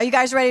Are you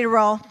guys ready to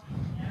roll?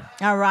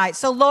 All right.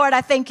 So, Lord,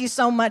 I thank you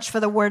so much for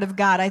the word of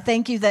God. I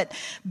thank you that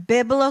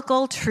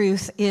biblical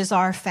truth is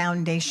our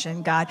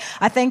foundation, God.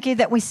 I thank you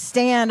that we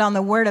stand on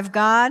the word of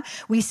God.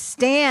 We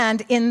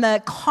stand in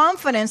the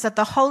confidence that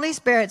the Holy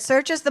Spirit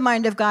searches the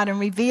mind of God and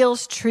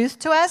reveals truth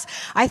to us.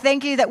 I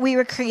thank you that we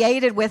were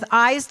created with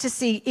eyes to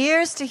see,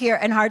 ears to hear,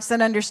 and hearts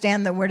that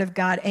understand the word of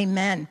God.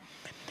 Amen.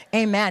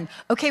 Amen.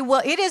 Okay,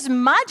 well, it is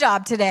my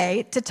job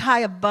today to tie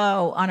a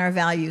bow on our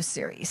values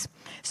series.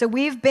 So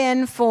we've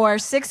been for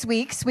 6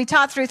 weeks. We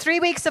taught through 3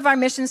 weeks of our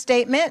mission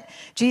statement.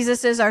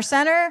 Jesus is our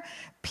center,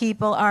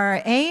 people are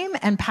our aim,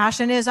 and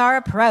passion is our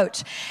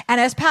approach. And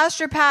as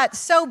Pastor Pat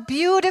so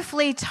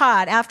beautifully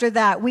taught after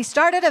that, we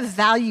started a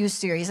value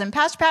series. And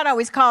Pastor Pat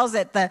always calls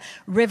it the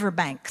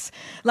riverbanks.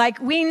 Like,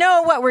 we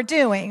know what we're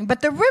doing,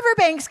 but the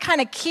riverbanks kind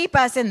of keep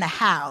us in the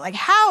how. Like,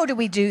 how do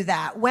we do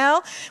that?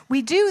 Well,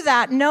 we do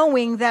that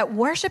knowing that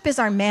worship is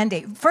our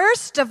mandate.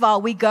 First of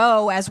all, we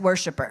go as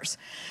worshipers,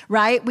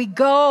 right? We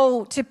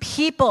go to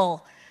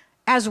people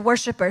as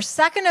worshipers.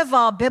 Second of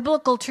all,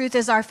 biblical truth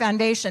is our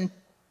foundation,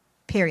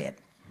 period.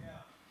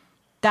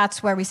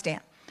 That's where we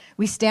stand.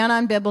 We stand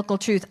on biblical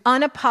truth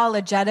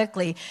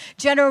unapologetically.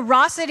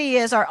 Generosity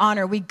is our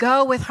honor. We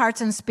go with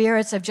hearts and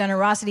spirits of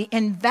generosity,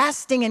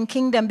 investing in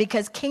kingdom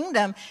because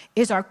kingdom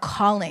is our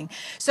calling.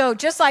 So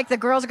just like the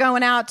girls are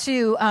going out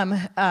to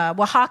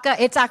Oaxaca,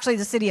 it's actually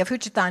the city of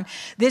Juchitán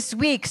this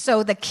week.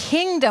 So the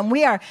kingdom,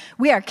 we are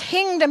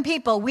kingdom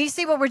people. We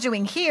see what we're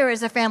doing here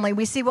as a family.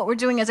 We see what we're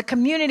doing as a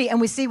community, and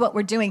we see what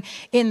we're doing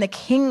in the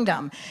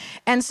kingdom.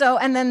 And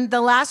then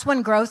the last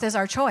one, growth is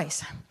our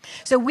choice.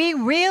 So we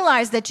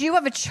realize that you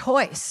have a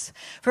choice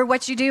for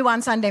what you do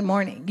on Sunday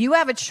morning. You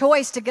have a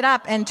choice to get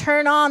up and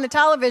turn on the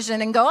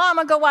television and go, I'm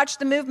going to go watch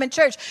the Movement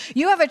Church.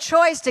 You have a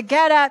choice to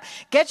get up,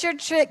 get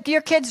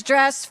your kids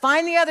dressed,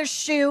 find the other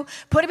shoe,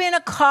 put them in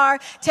a car,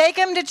 take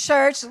them to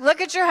church, look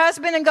at your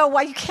husband and go,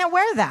 well, you can't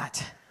wear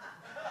that.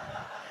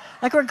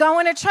 Like, we're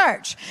going to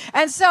church.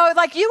 And so,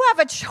 like, you have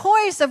a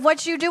choice of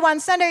what you do on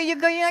Sunday. You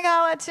go,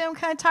 I'm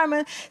kind of tired, I'm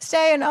going to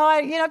stay,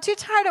 and, too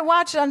tired to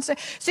watch it on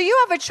Sunday. So you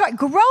have a choice.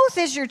 Growth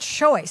is your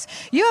choice.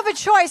 You have a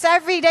choice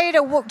every day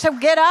to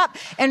get up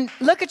and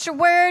look at your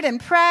word and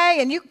pray.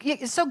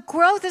 And so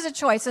growth is a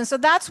choice. And so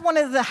that's one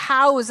of the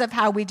hows of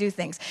how we do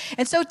things.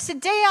 And so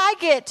today I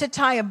get to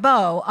tie a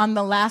bow on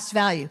the last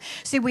value.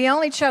 See, we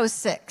only chose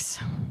 6.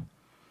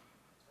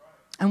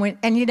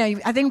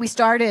 I think we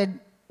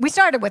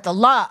started with a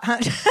lot,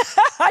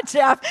 huh,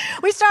 Jeff?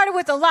 We started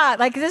with a lot.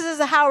 Like, this is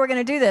how we're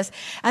going to do this.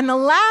 And the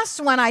last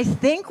one, I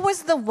think,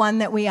 was the one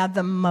that we had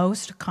the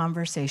most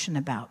conversation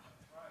about.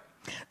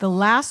 The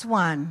last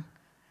one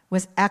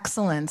was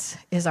excellence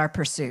is our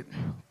pursuit.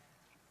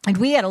 And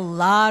we had a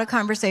lot of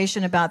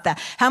conversation about that.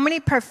 How many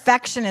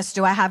perfectionists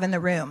do I have in the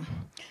room?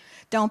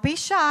 Don't be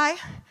shy.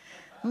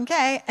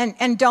 Okay,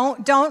 and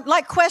don't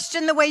like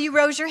question the way you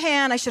rose your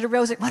hand. I should have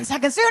rose it 1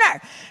 second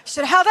sooner.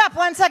 Should have held up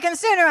 1 second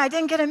sooner. I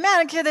didn't get a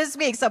manicure this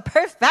week. So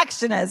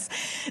perfectionist.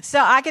 So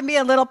I can be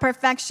a little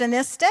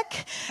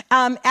perfectionistic.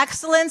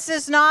 Excellence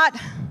is not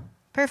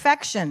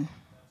perfection.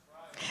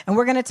 And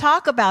we're going to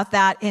talk about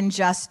that in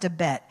just a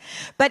bit.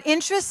 But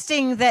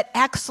interesting that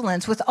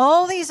excellence, with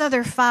all these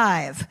other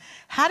 5,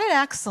 how did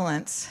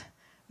excellence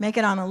make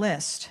it on a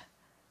list?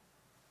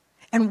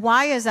 And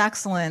why is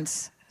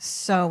excellence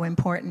so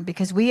important?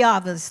 Because we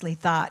obviously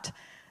thought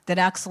that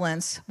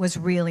excellence was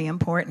really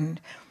important.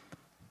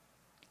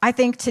 I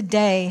think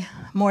today,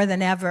 more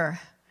than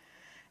ever,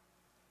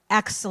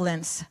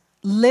 excellence,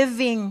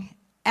 living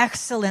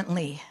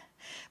excellently,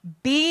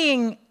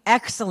 being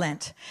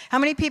excellent. How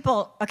many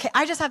people, okay,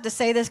 I just have to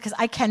say this because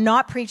I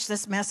cannot preach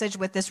this message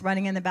with this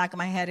running in the back of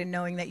my head and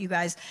knowing that you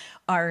guys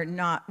are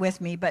not with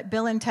me, but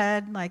Bill and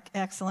Ted, like,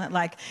 excellent,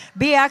 like,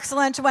 be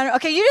excellent to one another.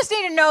 Okay, you just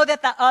need to know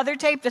that the other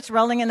tape that's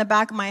rolling in the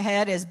back of my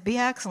head is be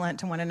excellent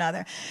to one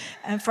another.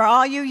 And for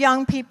all you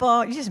young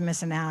people, you're just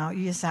missing out.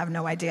 You just have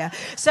no idea.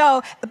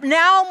 So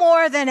now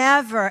more than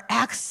ever,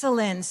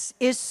 excellence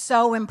is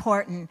so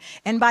important.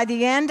 And by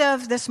the end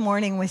of this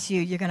morning with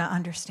you, you're going to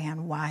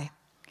understand why.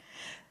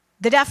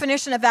 The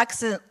definition of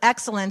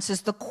excellence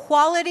is the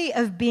quality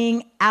of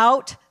being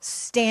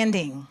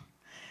outstanding.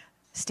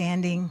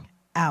 Standing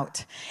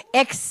out.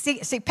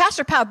 See,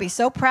 Pastor Pat would be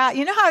so proud.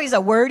 You know how he's a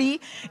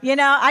wordy?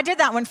 I did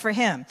that one for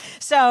him.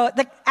 So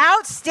the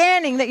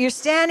outstanding, that you're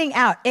standing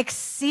out,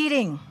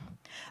 exceeding,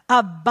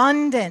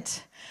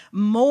 abundant,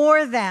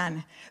 more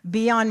than,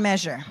 beyond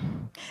measure.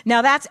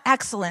 Now that's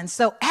excellence.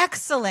 So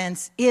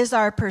excellence is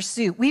our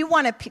pursuit. We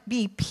want to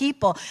be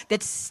people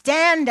that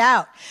stand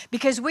out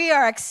because we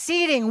are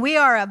exceeding, we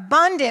are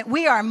abundant,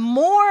 we are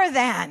more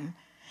than,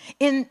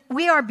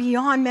 we are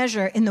beyond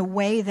measure in the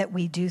way that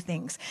we do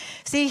things.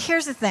 See,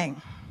 here's the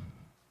thing.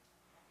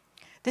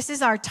 This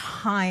is our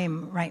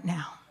time right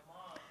now.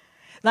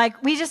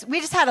 Like, we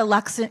just had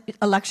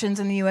elections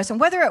in the U.S., and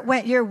whether it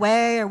went your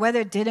way or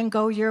whether it didn't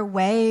go your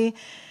way,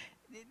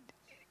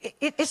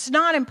 it's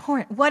not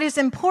important. What is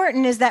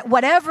important is that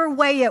whatever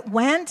way it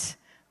went,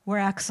 we're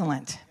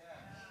excellent.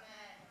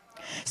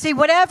 See,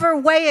 whatever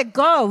way it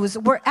goes,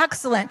 we're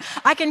excellent.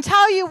 I can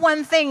tell you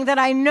one thing, that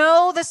I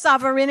know the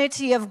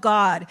sovereignty of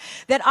God,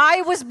 that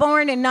I was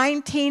born in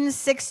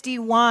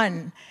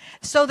 1961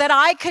 so that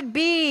I could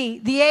be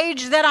the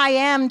age that I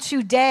am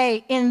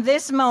today in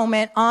this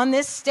moment, on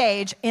this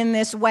stage, in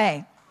this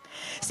way.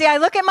 See, I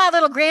look at my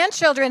little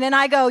grandchildren and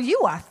I go,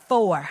 you are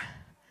 4.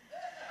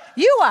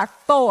 You are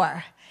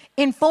 4.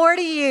 In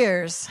 40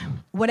 years,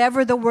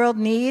 whatever the world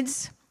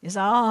needs is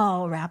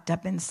all wrapped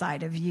up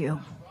inside of you.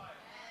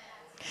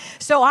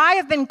 So I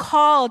have been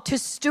called to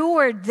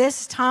steward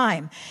this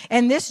time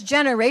and this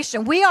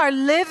generation. We are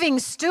living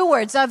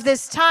stewards of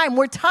this time.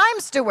 We're time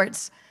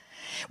stewards.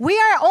 We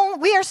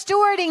are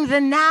stewarding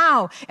the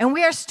now, and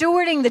we are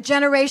stewarding the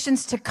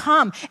generations to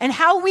come. And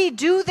how we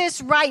do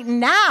this right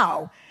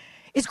now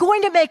is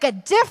going to make a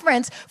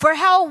difference for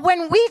how,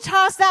 when we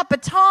toss that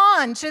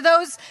baton to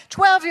those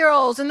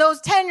 12-year-olds and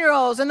those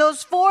 10-year-olds and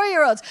those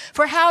 4-year-olds,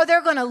 for how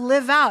they're going to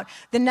live out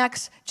the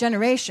next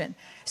generation.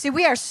 See,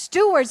 we are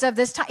stewards of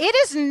this time. It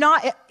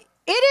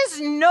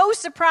is no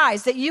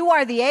surprise that you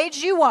are the age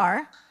you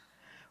are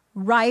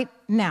right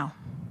now.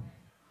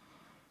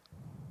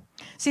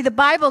 See, the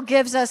Bible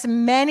gives us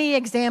many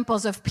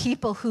examples of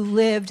people who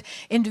lived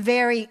in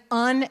very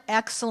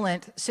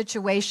unexcellent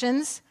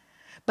situations,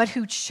 but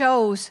who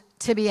chose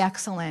to be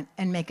excellent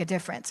and make a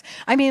difference.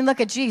 I mean, look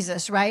at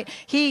Jesus, right?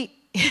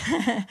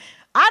 I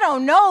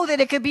don't know that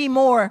it could be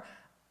more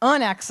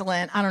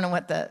unexcellent. I'm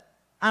going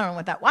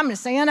to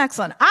say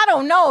unexcellent. I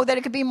don't know that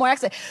it could be more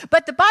excellent.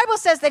 But the Bible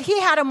says that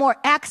he had a more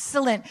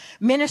excellent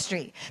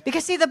ministry.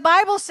 Because see, the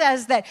Bible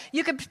says that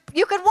you could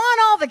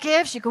want all the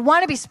gifts, you could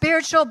want to be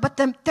spiritual, but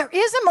there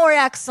is a more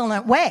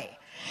excellent way.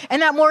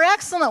 And that more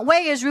excellent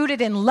way is rooted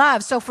in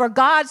love. So for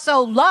God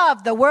so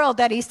loved the world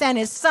that he sent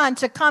his son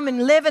to come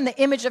and live in the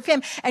image of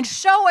him and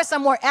show us a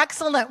more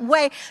excellent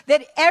way,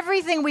 that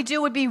everything we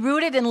do would be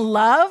rooted in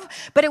love,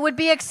 but it would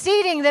be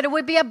exceeding, that it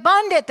would be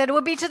abundant, that it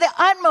would be to the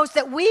utmost,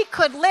 that we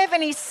could live.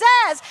 And he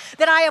says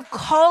that I have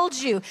called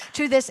you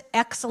to this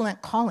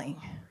excellent calling.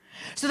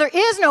 So there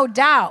is no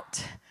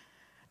doubt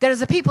that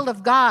as a people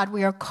of God,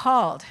 we are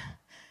called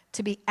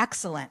to be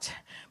excellent.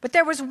 But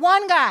there was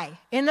one guy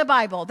in the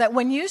Bible that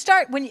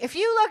if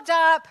you looked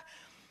up,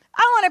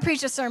 I want to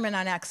preach a sermon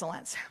on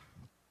excellence.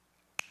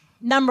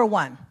 Number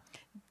 1,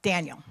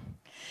 Daniel.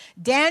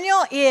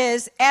 Daniel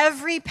is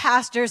every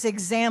pastor's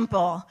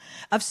example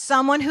of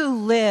someone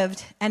who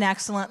lived an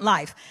excellent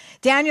life.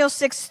 Daniel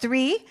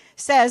 6:3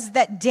 says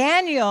that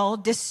Daniel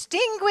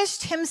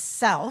distinguished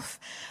himself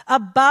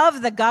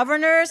above the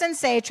governors and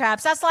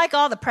satraps. That's like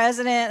all the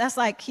president. That's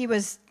like he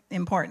was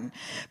important,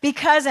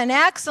 because an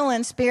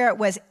excellent spirit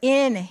was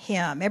in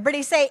him.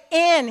 Everybody say,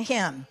 in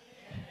him.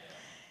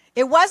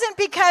 It wasn't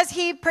because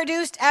he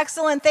produced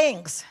excellent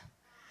things.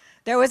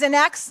 There was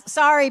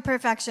sorry,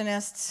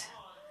 perfectionists.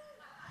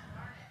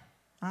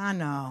 I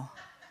know,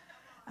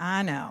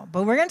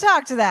 but we're going to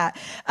talk to that.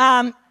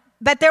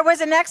 But there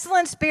was an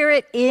excellent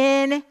spirit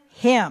in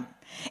him.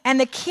 And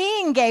the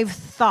king gave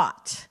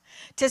thought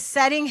to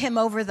setting him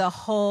over the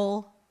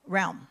whole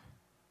realm.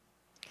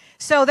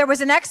 So there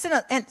was an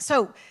excellent, and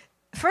so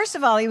first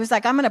of all, he was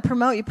like, I'm going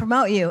to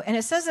promote you. And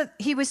it says that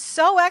he was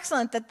so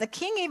excellent that the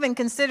king even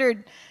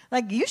considered,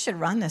 like, you should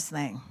run this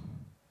thing.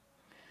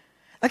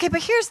 Okay,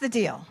 but here's the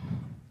deal.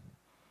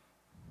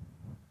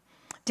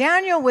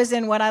 Daniel was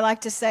in what I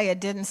like to say a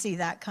didn't see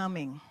that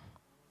coming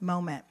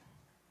moment.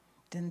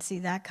 Didn't see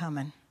that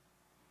coming.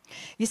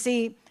 You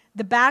see,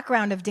 the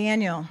background of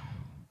Daniel,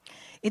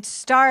 it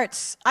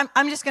starts,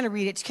 I'm just going to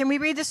read it. Can we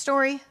read the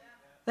story?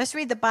 Let's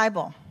read the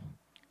Bible.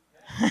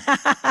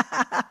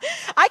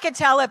 I could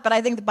tell it, but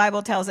I think the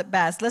Bible tells it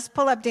best. Let's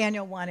pull up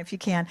Daniel 1 if you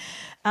can.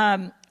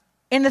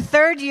 In the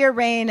 3rd year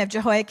reign of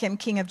Jehoiakim,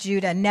 king of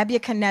Judah,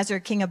 Nebuchadnezzar,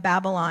 king of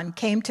Babylon,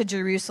 came to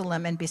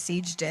Jerusalem and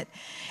besieged it.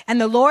 And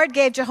the Lord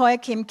gave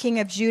Jehoiakim, king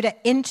of Judah,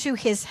 into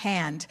his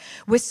hand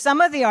with some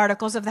of the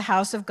articles of the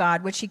house of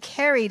God, which he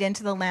carried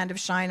into the land of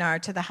Shinar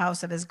to the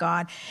house of his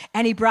God.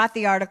 And he brought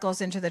the articles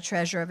into the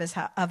treasure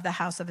of the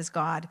house of his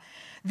God.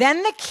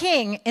 Then the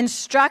king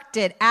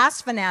instructed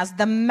Ashpenaz,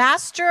 the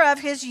master of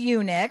his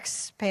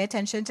eunuchs, pay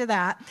attention to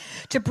that,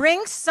 to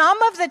bring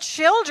some of the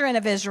children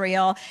of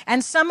Israel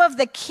and some of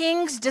the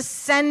king's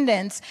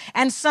descendants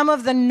and some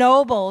of the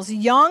nobles,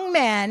 young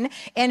men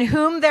in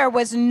whom there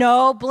was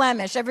no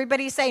blemish.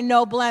 Everybody say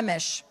no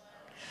blemish.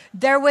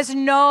 There was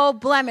no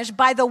blemish.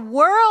 By the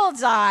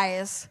world's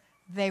eyes,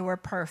 they were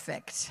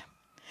perfect.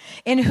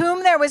 In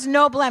whom there was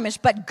no blemish,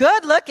 but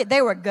good looking.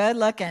 They were good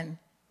looking.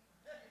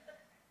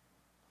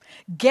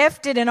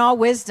 Gifted in all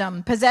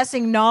wisdom,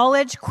 possessing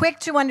knowledge, quick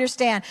to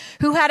understand,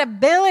 who had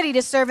ability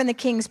to serve in the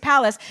king's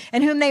palace,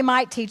 and whom they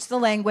might teach the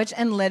language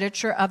and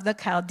literature of the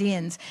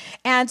Chaldeans.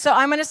 And so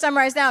I'm going to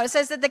summarize now. It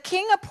says that the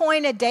king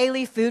appointed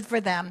daily food for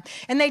them,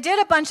 and they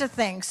did a bunch of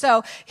things.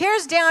 So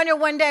here's Daniel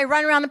one day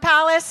running around the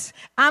palace.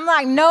 I'm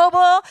like,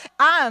 noble,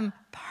 I'm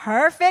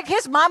perfect.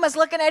 His mama's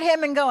looking at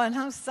him and going,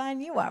 oh,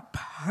 son, you are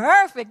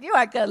perfect. You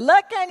are good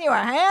looking. You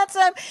are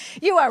handsome.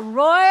 You are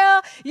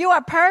royal. You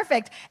are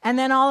perfect. And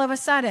then all of a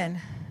sudden,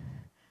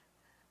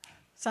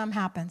 something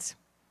happens.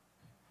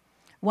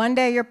 One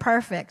day you're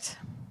perfect,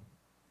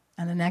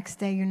 and the next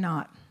day you're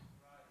not.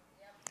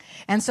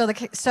 And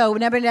so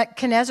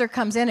Nebuchadnezzar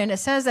comes in, and it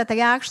says that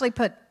they actually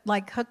put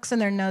like hooks in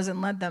their nose and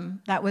led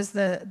them. That was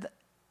the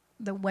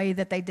way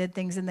that they did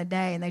things in the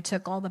day, and they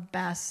took all the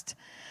best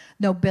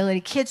nobility,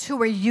 kids who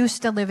were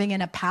used to living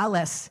in a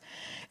palace,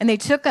 and they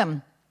took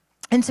them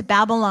into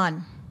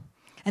Babylon,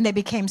 and they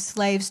became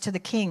slaves to the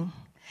king.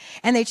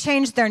 And they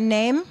changed their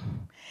name,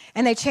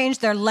 and they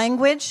changed their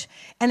language,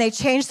 and they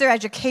changed their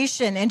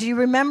education. And do you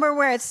remember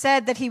where it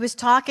said that he was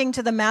talking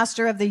to the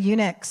master of the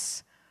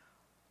eunuchs?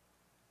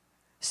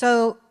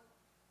 So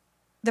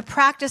the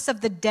practice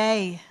of the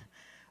day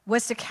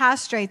was to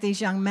castrate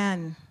these young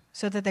men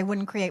so that they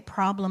wouldn't create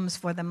problems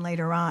for them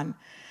later on.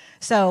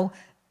 So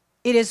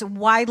it is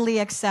widely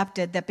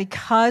accepted that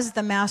because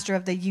the master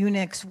of the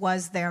eunuchs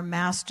was their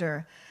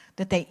master,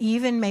 that they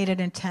even made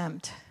an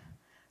attempt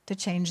to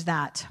change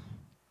that.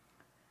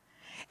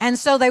 And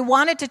so they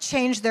wanted to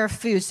change their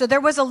food. So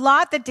there was a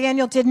lot that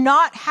Daniel did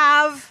not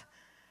have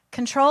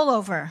control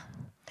over.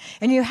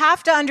 And you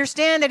have to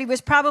understand that he was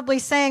probably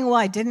saying, well,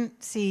 I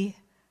didn't see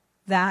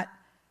that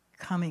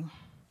coming.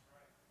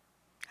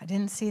 I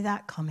didn't see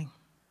that coming.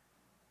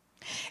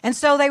 And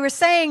so they were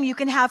saying, you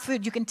can have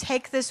food, you can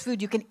take this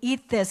food, you can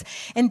eat this.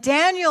 And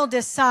Daniel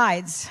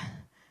decides,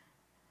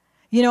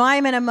 I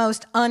am in a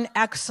most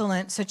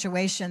unexcellent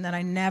situation that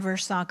I never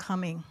saw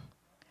coming.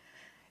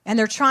 And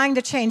they're trying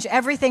to change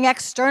everything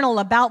external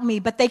about me,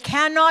 but they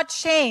cannot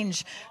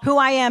change who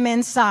I am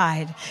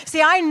inside.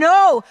 See, I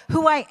know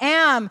who I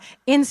am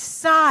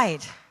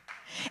inside.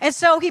 And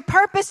so he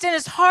purposed in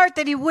his heart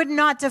that he would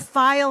not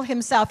defile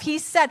himself. He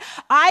said,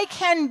 I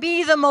can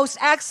be the most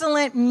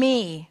excellent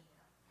me,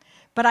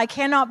 but I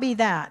cannot be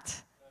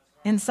that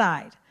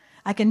inside.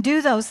 I can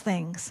do those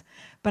things,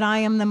 but I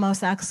am the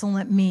most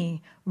excellent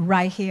me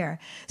right here.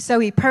 So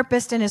he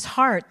purposed in his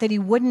heart that he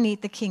wouldn't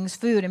eat the king's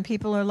food. And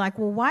people are like,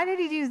 well, why did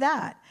he do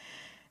that?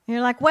 And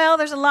you're like, well,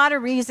 there's a lot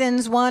of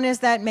reasons. One is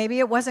that maybe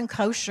it wasn't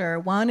kosher.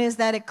 One is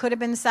that it could have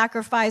been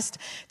sacrificed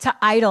to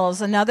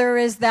idols. Another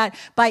is that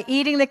by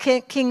eating the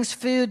king's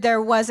food,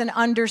 there was an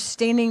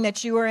understanding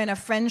that you were in a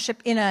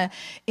friendship, in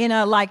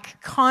a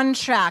like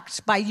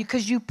contract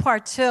because you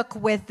partook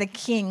with the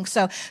king.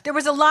 So there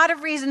was a lot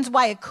of reasons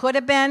why it could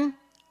have been.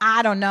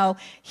 I don't know.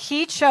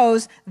 He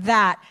chose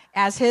that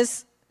as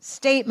his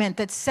statement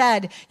that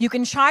said, you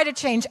can try to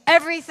change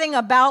everything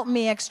about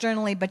me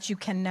externally, but you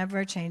can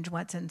never change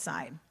what's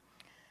inside.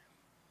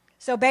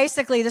 So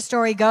basically the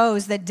story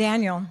goes that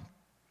Daniel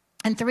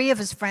and 3 of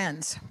his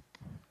friends,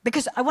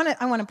 because I want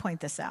to point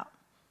this out.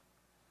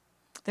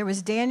 There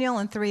was Daniel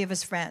and 3 of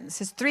his friends.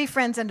 His 3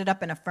 friends ended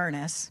up in a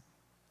furnace,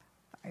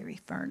 fiery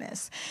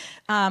furnace,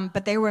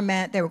 but they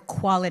were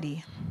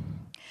quality.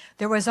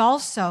 There was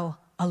also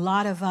a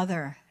lot of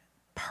other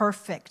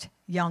perfect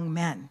young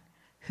men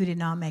who did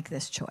not make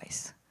this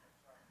choice.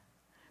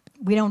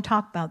 We don't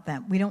talk about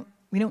them. We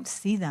don't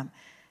see them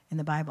in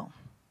the Bible.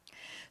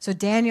 So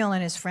Daniel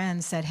and his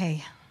friends said,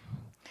 hey,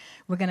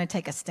 we're going to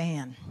take a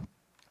stand.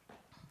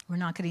 We're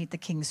not going to eat the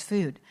king's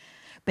food.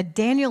 But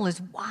Daniel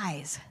is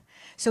wise.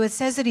 So it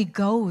says that he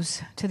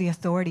goes to the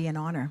authority and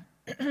honor.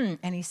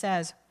 And he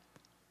says,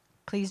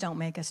 please don't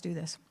make us do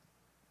this.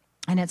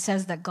 And it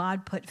says that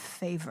God put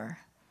favor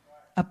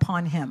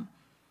upon him.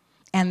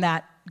 And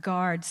that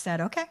guard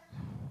said, okay.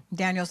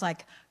 Daniel's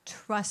like,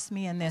 trust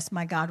me in this.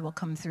 My God will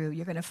come through.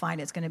 You're going to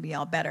find it's going to be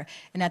all better.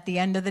 And at the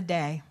end of the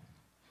day,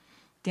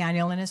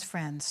 Daniel and his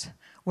friends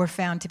were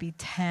found to be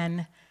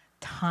 10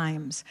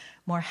 times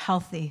more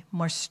healthy,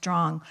 more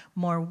strong,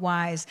 more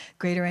wise,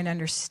 greater in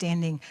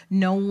understanding.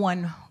 No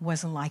one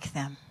was like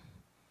them.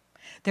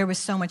 There was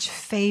so much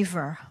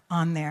favor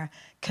on their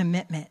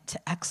commitment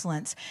to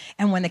excellence.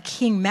 And when the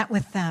king met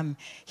with them,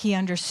 he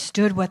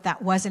understood what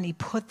that was, and he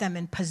put them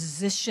in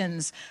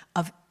positions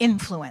of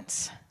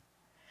influence.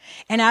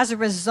 And as a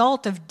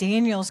result of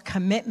Daniel's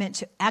commitment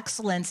to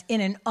excellence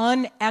in an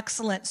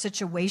unexcellent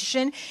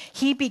situation,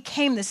 he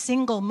became the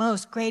single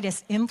most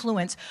greatest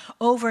influence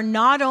over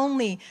not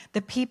only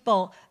the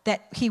people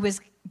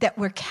that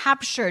were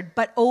captured,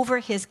 but over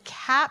his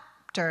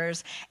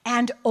captors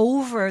and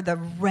over the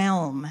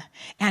realm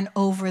and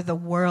over the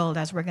world,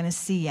 as we're going to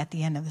see at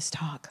the end of this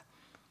talk.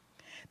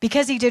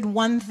 Because he did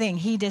one thing.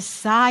 He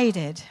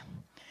decided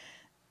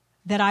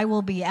that I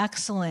will be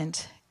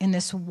excellent in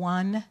this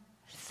one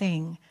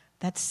thing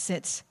that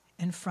sits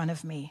in front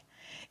of me.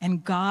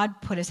 And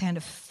God put his hand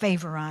of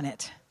favor on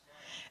it,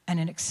 and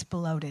it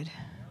exploded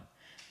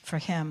for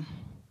him.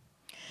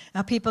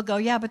 Now people go,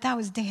 yeah, but that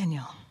was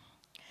Daniel.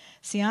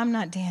 See, I'm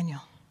not Daniel.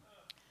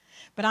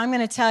 But I'm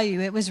going to tell you,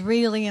 it was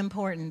really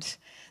important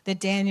that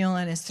Daniel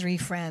and his 3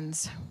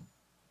 friends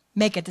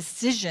make a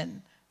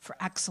decision for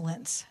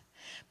excellence.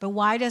 But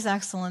why does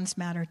excellence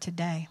matter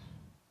today?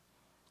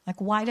 Like,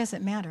 why does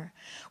it matter?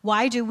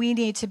 Why do we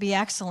need to be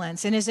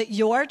excellence? And is it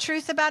your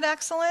truth about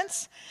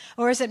excellence?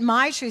 Or is it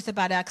my truth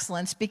about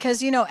excellence?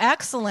 Because,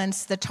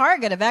 excellence, the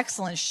target of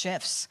excellence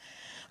shifts.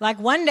 Like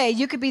one day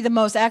you could be the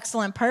most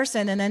excellent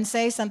person and then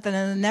say something,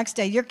 and the next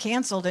day you're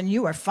canceled and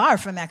you are far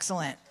from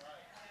excellent.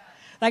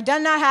 Like,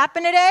 doesn't that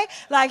happen today?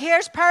 Like,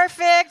 here's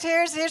perfect,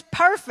 here's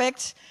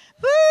perfect.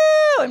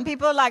 Woo! And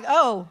people are like,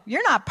 oh,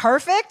 you're not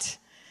perfect.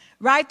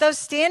 Right? Those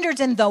standards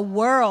in the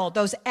world,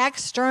 those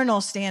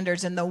external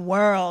standards in the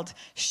world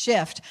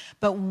shift.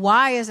 But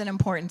why is it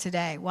important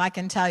today? Well, I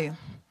can tell you.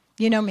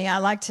 You know me, I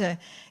like to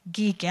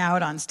geek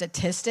out on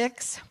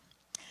statistics.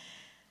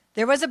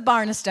 There was a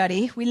Barna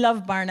study. We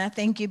love Barna.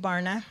 Thank you,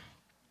 Barna.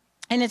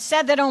 And it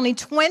said that only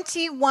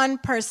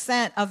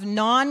 21% of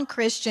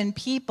non-Christian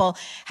people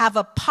have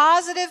a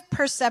positive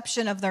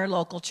perception of their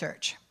local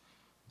church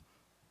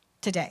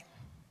today.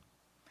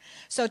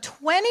 So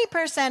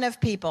 20% of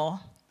people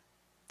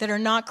that are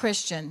not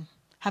Christian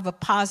have a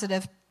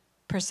positive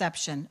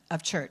perception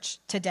of church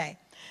today.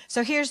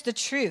 So here's the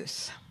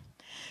truth.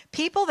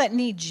 People that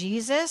need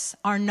Jesus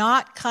are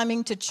not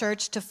coming to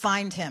church to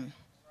find him.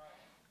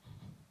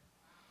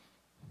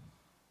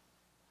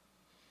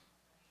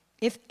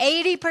 If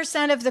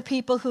 80% of the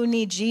people who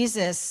need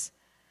Jesus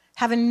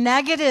have a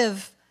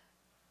negative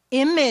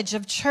image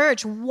of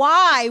church,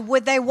 why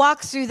would they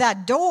walk through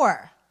that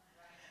door?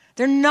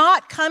 They're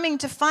not coming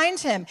to find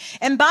him.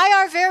 And by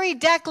our very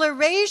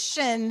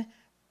declaration,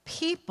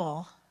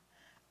 people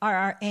are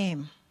our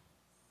aim.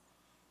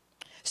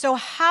 So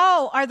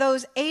how are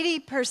those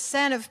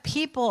 80% of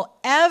people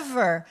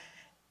ever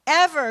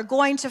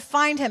going to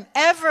find him,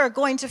 ever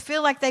going to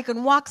feel like they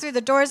can walk through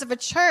the doors of a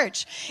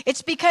church?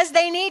 It's because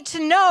they need to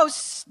know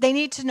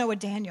a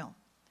Daniel.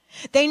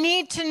 They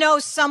need to know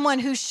someone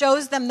who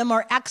shows them the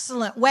more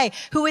excellent way,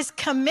 who is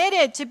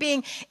committed to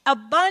being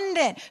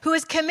abundant, who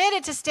is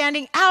committed to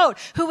standing out,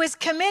 who is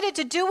committed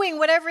to doing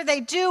whatever they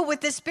do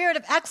with this spirit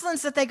of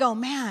excellence that they go,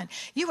 man,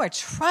 you are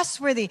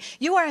trustworthy,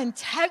 you are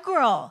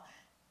integral.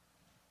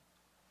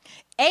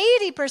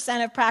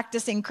 80% of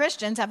practicing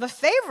Christians have a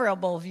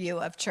favorable view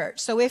of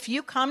church. So if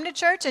you come to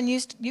church and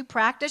you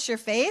practice your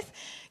faith,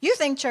 you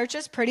think church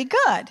is pretty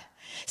good.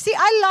 See,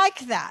 I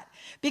like that.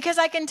 Because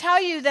I can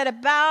tell you that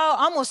about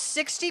almost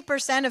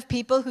 60% of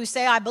people who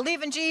say, I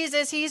believe in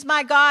Jesus, he's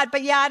my God,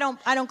 but yeah,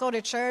 I don't go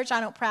to church, I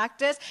don't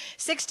practice,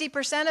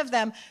 60% of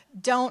them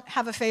don't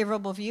have a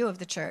favorable view of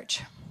the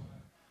church.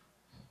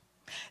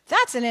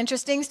 That's an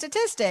interesting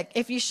statistic.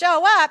 If you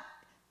show up,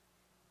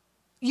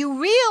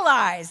 you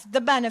realize the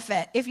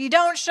benefit. If you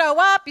don't show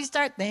up, you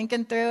start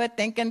thinking through it.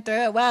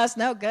 Well, it's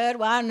no good.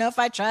 Well, I don't know if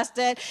I trust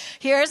it.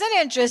 Here's an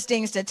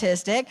interesting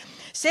statistic.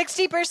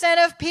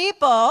 60% of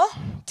people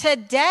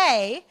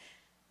today,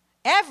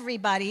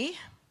 everybody,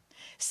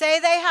 say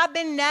they have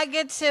been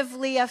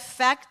negatively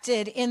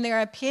affected in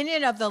their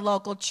opinion of the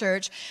local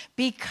church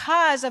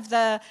because of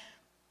the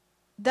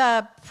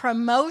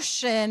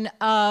promotion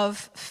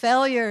of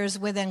failures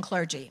within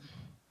clergy.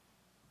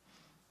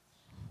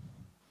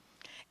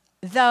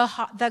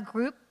 The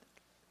group,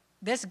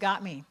 this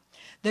got me.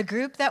 The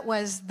group that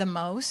was the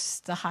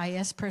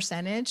highest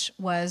percentage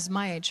was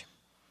my age,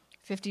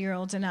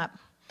 50-year-olds and up.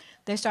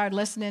 They started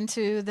listening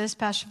to this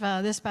pastor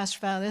fell, this pastor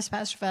fell, this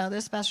pastor fell,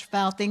 this pastor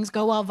fell. Things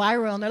go all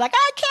viral, and they're like,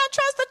 I can't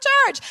trust the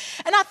church.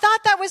 And I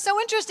thought that was so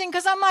interesting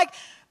because I'm like,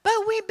 but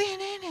we've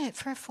been in it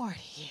for 40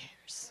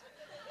 years.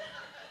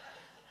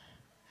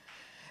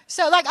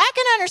 So, I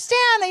can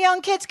understand the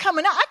young kids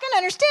coming up. I can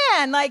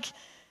understand,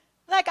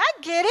 I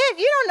get it.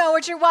 You don't know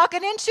what you're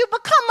walking into,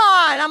 but come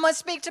on. I'm going to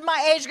speak to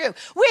my age group.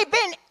 We've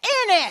been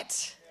in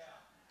it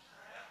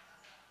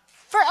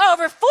for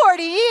over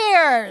 40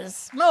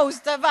 years,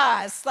 most of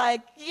us.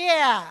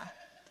 Yeah,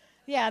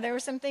 there were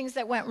some things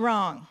that went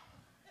wrong.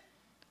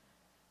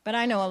 But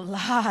I know a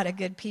lot of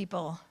good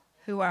people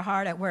who are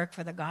hard at work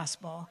for the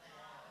gospel.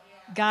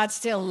 God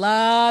still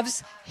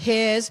loves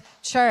his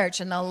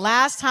church. And the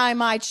last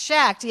time I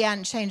checked, he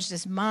hadn't changed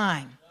his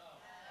mind.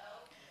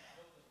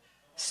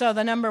 So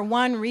the number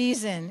one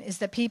reason is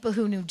that people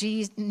who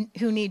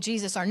need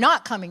Jesus are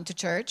not coming to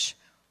church,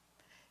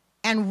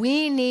 and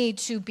we need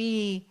to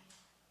be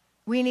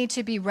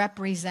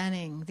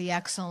representing the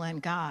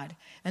excellent God.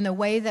 And the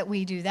way that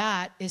we do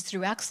that is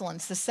through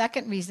excellence. The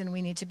second reason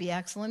we need to be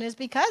excellent is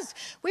because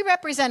we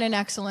represent an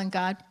excellent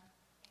God.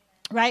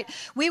 Right?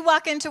 We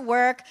walk into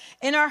work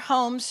in our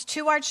homes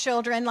to our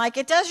children.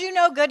 It does you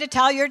no good to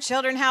tell your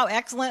children how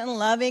excellent and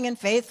loving and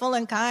faithful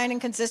and kind and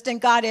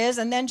consistent God is,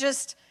 and then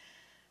just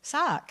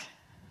suck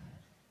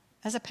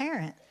as a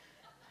parent.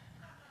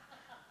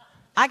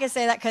 I can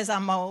say that because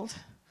I'm old.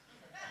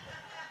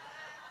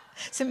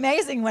 It's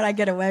amazing what I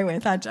get away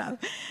with, huh, John?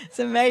 It's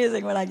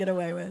amazing what I get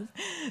away with.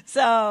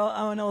 So,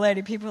 an old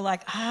lady, people are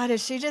like, did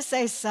she just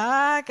say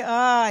suck? Oh,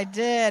 I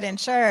did in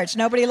church.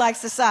 Nobody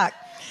likes to suck.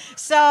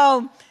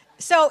 So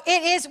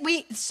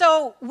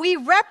we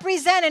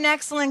represent an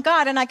excellent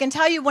God, and I can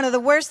tell you one of the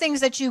worst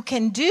things that you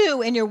can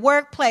do in your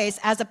workplace,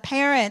 as a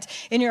parent,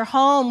 in your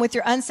home, with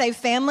your unsaved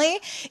family,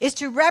 is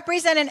to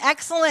represent an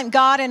excellent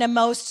God in a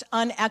most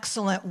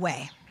unexcellent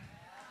way.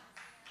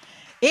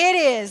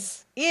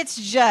 It's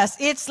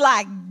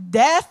like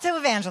death to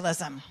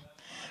evangelism.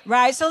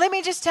 Right? So let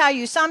me just tell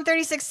you, Psalm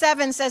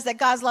 36:7 says that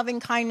God's loving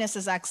kindness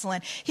is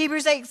excellent.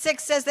 Hebrews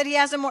 8:6 says that he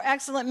has a more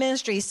excellent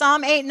ministry.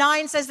 Psalm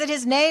 8:9 says that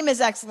his name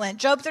is excellent.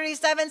 Job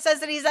 37 says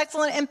that he's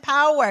excellent in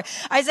power.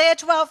 Isaiah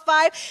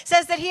 12:5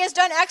 says that he has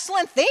done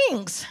excellent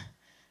things.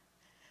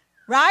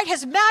 Right?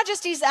 His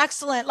majesty is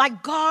excellent.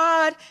 Like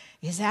God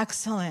is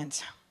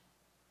excellent.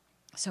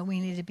 So we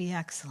need to be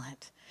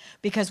excellent.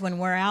 Because when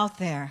we're out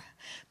there,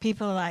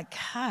 people are like,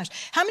 gosh,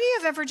 how many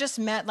have ever just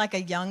met like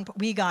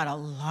we got a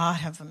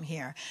lot of them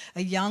here,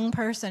 a young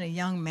person, a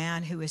young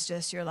man who is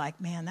just, you're like,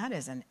 man, that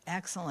is an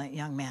excellent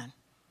young man.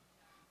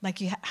 Like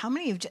how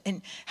many,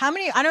 I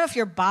don't know if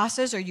you're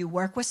bosses or you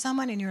work with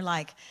someone and you're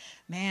like,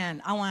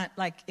 man, I want,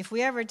 like, if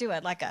we ever do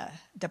it, like a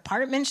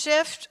department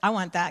shift, I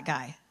want that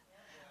guy.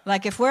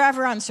 Like if we're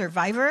ever on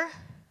Survivor,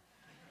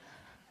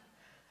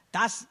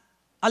 that's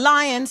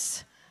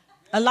Alliance.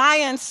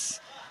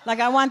 Like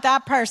I want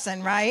that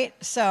person, right?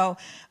 So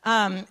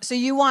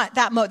you want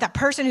that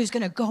person who's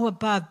going to go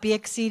above, be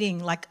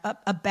exceeding, like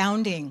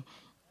abounding.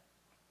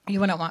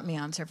 You wouldn't want me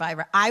on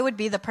Survivor. I would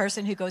be the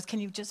person who goes, can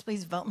you just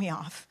please vote me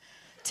off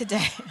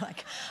today?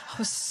 Like,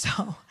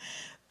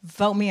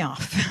 vote me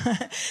off.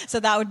 So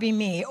that would be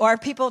me. Or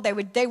people, they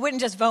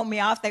wouldn't just vote me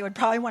off. They would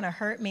probably want to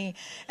hurt me.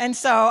 And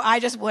so I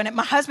just wouldn't.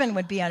 My husband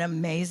would be an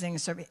amazing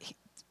survivor.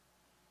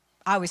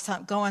 I always tell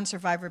him, go on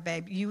Survivor,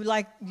 babe. You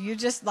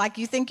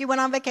think you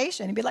went on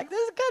vacation. He'd be like, this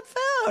is good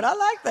food. I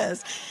like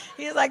this.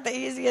 He's like the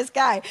easiest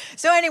guy.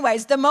 So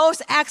anyways, the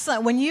most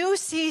excellent, when you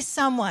see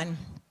someone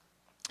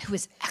who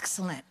is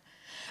excellent,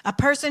 a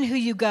person who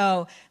you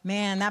go,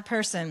 man, that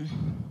person,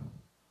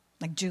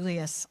 like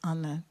Julius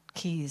on the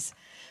keys.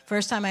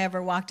 First time I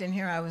ever walked in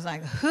here, I was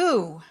like,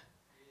 who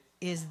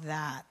is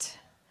that?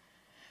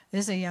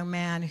 This is a young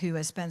man who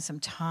has spent some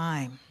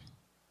time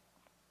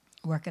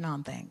working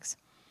on things.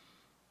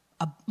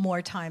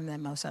 More time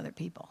than most other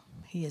people.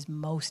 He is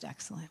most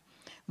excellent.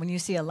 When you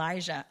see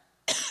Elijah,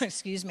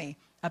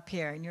 up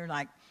here, and you're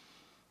like,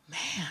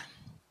 man,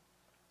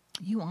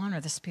 you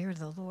honor the Spirit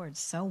of the Lord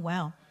so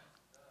well.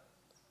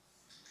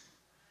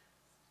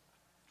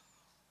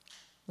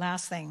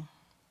 Last thing,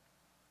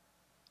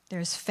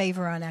 there's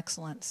favor on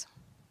excellence.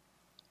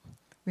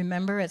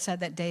 Remember, it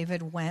said that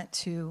David went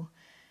to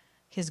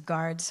his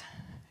guards,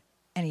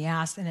 and he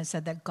asked, and it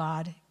said that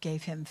God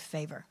gave him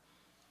favor.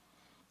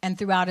 And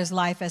throughout his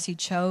life, as he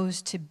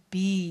chose to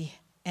be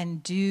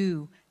and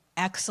do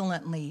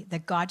excellently,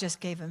 that God just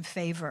gave him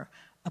favor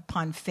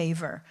upon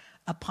favor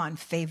upon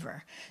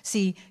favor.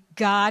 See,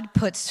 God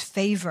puts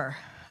favor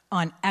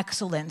on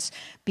excellence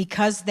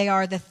because they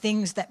are the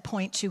things that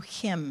point to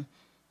him.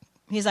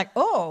 He's like,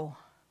 oh,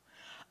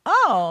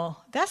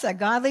 that's a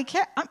godly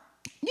character.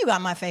 You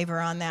got my favor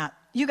on that.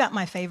 You got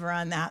my favor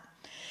on that.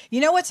 You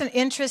know what's an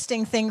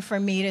interesting thing for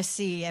me to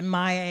see in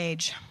my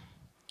age?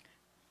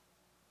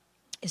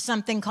 Is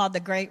something called the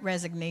Great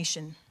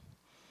Resignation.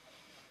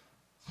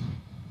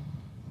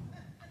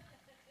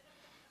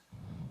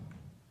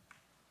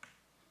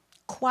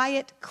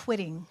 Quiet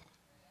quitting,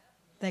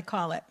 they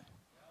call it.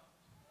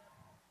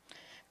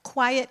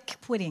 Quiet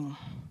quitting.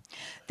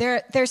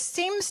 There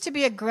seems to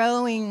be a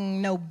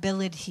growing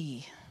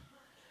nobility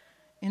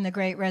in the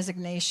Great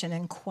Resignation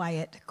and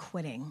quiet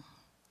quitting.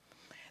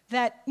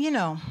 That,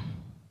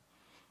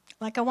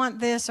 like I want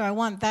this or I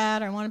want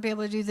that or I want to be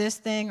able to do this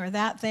thing or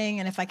that thing,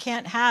 and if I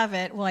can't have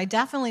it, well, I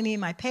definitely need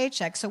my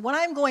paycheck. So what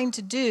I'm going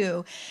to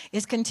do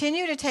is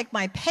continue to take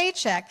my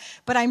paycheck,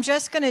 but I'm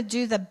just going to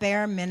do the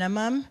bare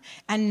minimum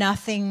and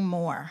nothing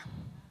more.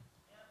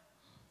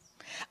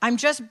 I'm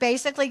just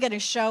basically going to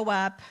show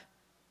up,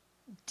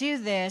 do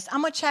this.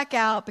 I'm going to check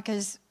out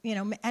because,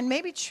 and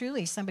maybe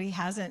truly somebody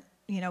hasn't,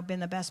 been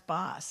the best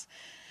boss.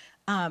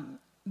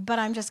 But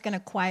I'm just going to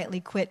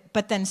quietly quit,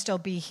 but then still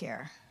be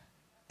here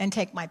and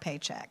take my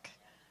paycheck.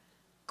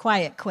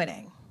 Quiet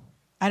quitting.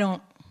 I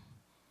don't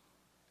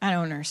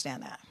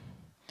understand that.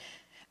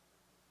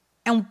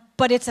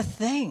 But it's a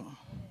thing.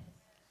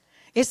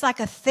 It's like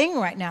a thing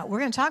right now. We're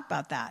going to talk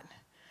about that.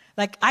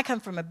 Like, I come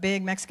from a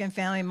big Mexican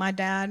family. My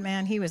dad,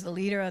 man, he was the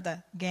leader of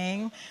the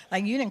gang.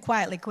 Like, you didn't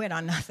quietly quit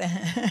on nothing.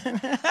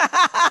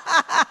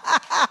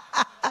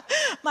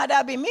 My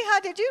dad be,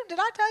 Mija, did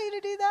I tell you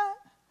to do that?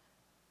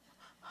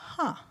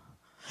 Huh.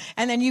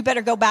 And then you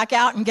better go back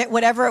out and get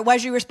whatever it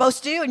was you were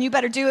supposed to do, and you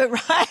better do it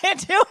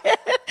right. Do it.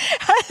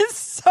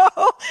 So,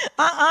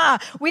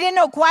 we didn't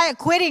know quiet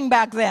quitting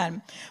back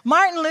then.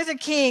 Martin Luther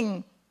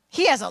King,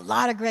 he has a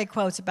lot of great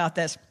quotes about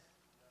this.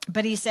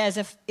 But he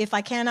says, if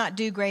I cannot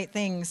do great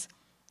things,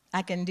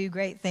 I can do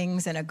great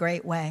things in a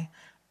great way.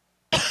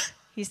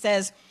 He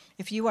says,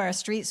 if you are a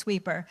street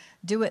sweeper,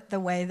 do it the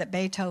way that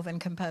Beethoven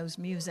composed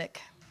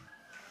music.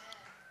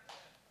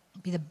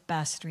 Be the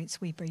best street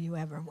sweeper you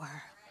ever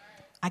were.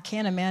 I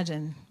can't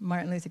imagine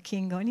Martin Luther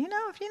King going,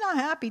 if you're not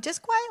happy,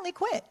 just quietly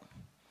quit.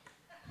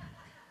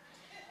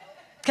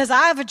 Because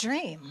I have a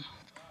dream.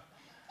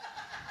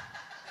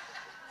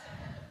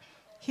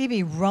 He'd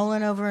be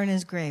rolling over in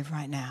his grave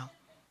right now.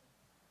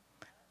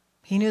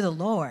 He knew the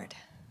Lord,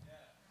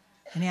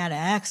 and he had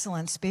an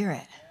excellent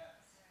spirit.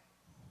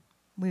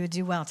 We would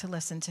do well to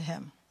listen to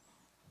him.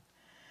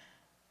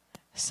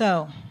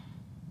 So,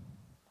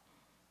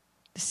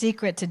 the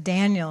secret to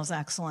Daniel's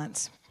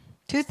excellence,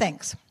 2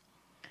 things.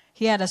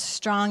 He had a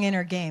strong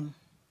inner game.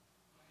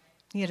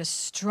 He had a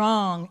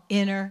strong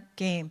inner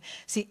game.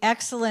 See,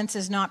 excellence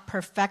is not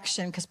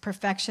perfection, because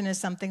perfection is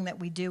something that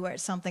we do, or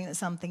it's something that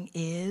something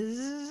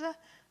is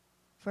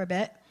for a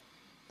bit.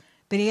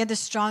 But he had this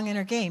strong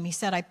inner game. He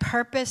said, I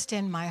purposed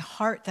in my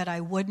heart that I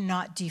would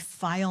not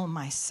defile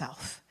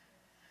myself.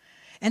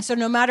 And so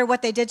no matter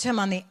what they did to him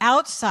on the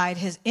outside,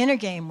 his inner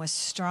game was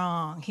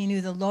strong. He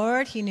knew the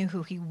Lord. He knew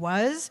who he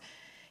was.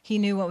 He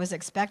knew what was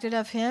expected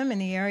of him in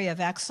the area of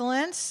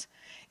excellence.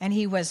 And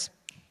he was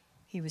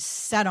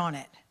set on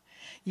it.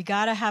 You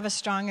got to have a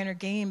strong inner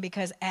game,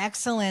 because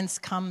excellence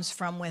comes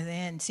from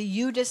within. See,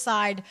 you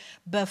decide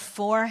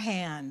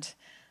beforehand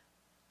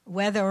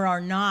whether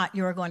or not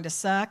you're going to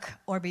suck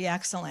or be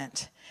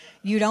excellent.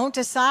 You don't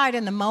decide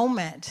in the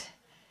moment.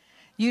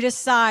 You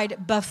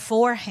decide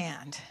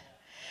beforehand.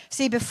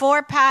 See,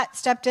 before Pat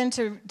stepped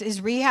into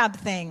his rehab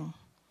thing,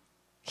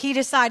 he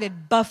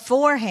decided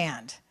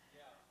beforehand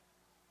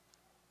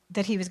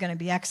that he was going to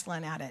be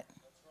excellent at it.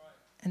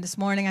 And this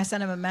morning I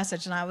sent him a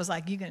message and I was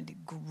like, you're going to do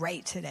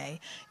great today.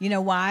 You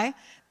know why?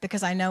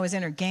 Because I know his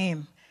inner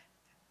game.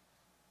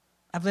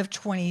 I've lived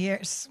 20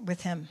 years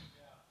with him.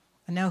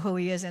 I know who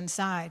he is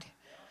inside.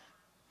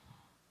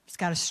 He's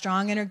got a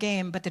strong inner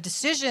game, but the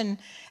decision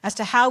as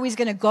to how he's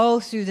going to go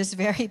through this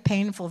very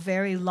painful,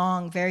 very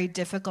long, very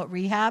difficult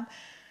rehab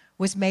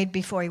was made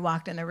before he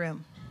walked in the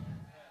room.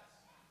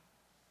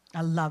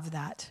 I love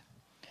that.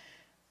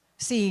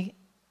 See,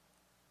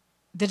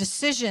 the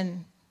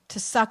decision to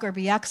suck or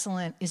be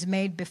excellent is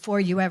made before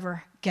you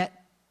ever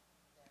get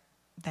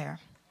there.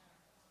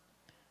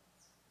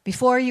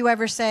 Before you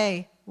ever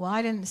say, well,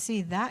 I didn't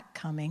see that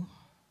coming.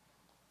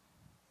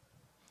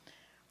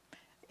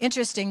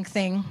 Interesting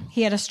thing,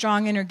 he had a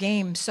strong inner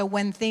game. So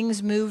when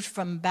things moved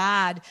from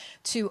bad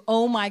to,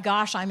 oh my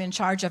gosh, I'm in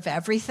charge of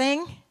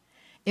everything,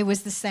 it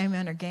was the same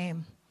inner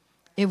game.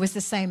 It was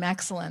the same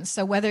excellence.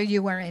 So whether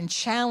you were in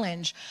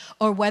challenge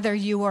or whether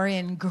you were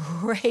in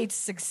great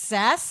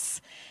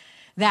success,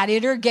 that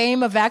inner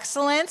game of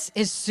excellence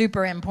is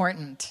super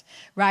important,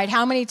 right?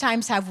 How many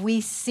times have we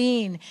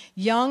seen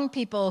young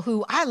people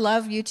who, I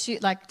love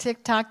YouTube, like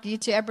TikTok,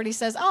 YouTube, everybody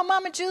says, oh,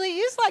 Mama Julie,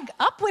 you're like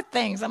up with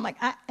things. I'm like,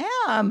 I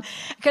am,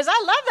 because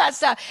I love that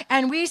stuff.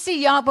 And we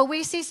see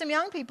some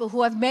young people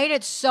who have made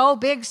it so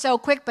big, so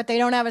quick, but they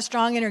don't have a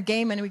strong inner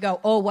game. And we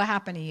go, oh, what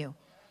happened to you?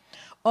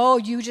 Oh,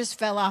 you just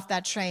fell off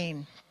that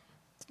train.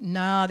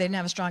 No, they didn't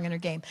have a strong inner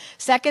game.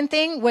 Second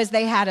thing was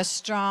he had a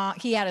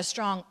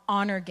strong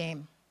honor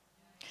game.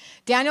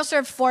 Daniel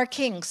served 4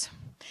 kings.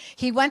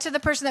 He went to the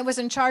person that was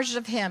in charge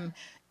of him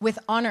with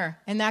honor,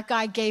 and that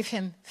guy gave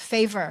him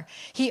favor.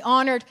 He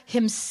honored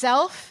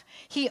himself.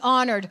 He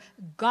honored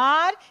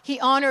God. He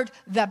honored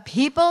the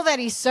people that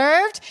he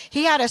served.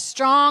 He had a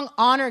strong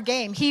honor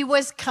game. He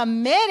was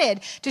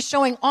committed to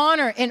showing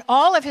honor in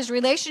all of his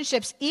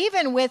relationships,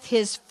 even with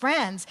his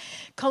friends.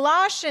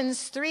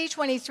 Colossians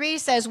 3:23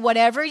 says,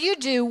 whatever you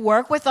do,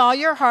 work with all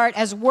your heart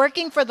as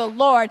working for the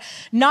Lord,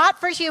 not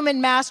for human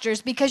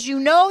masters, because you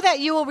know that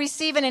you will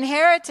receive an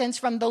inheritance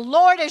from the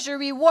Lord as your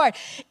reward.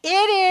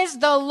 It is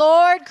the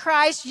Lord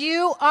Christ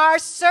you are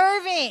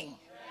serving.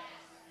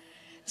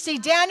 See,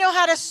 Daniel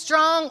had a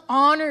strong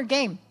honor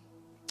game.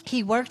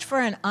 He worked for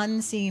an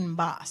unseen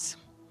boss.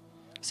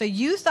 So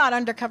you thought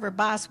undercover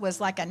boss was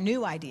like a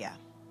new idea.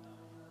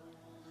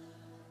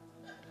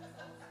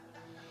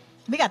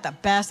 We got the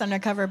best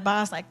undercover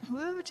boss, like,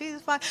 woo,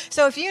 Jesus.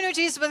 So if you knew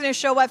Jesus was going to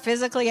show up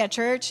physically at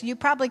church, you'd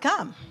probably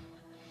come.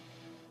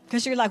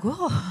 Because you're like,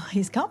 whoa,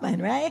 he's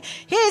coming, right?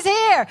 He's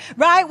here,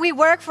 right? We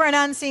work for an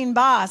unseen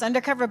boss,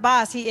 undercover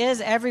boss. He is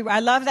everywhere.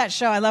 I love that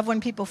show. I love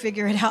when people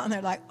figure it out and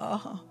they're like,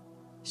 oh.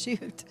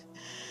 Shoot,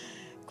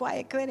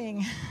 quiet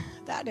quitting.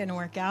 That didn't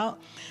work out.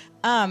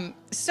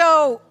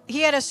 So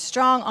he had a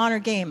strong honor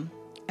game.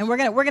 And we're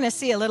gonna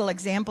see a little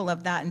example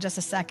of that in just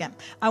a second.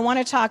 I want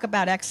to talk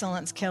about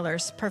excellence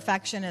killers.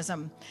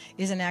 Perfectionism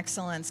is an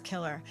excellence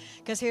killer.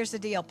 Because here's the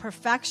deal.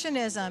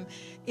 Perfectionism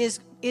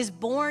is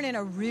born in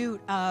a root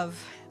of,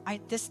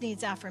 this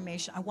needs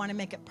affirmation. I want to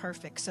make it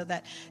perfect so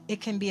that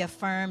it can be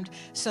affirmed,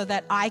 so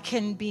that I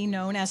can be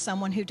known as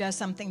someone who does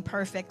something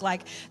perfect.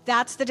 Like,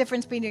 that's the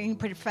difference between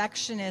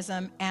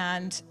perfectionism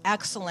and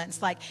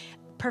excellence. Like,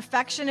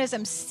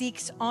 perfectionism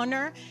seeks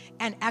honor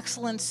and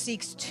excellence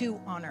seeks to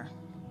honor.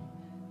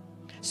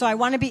 So I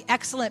want to be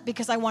excellent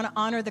because I want to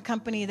honor the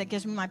company that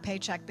gives me my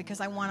paycheck, because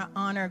I want to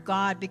honor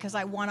God, because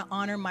I want to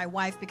honor my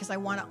wife, because I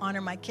want to honor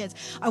my kids.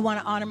 I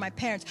want to honor my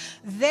parents.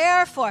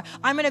 Therefore,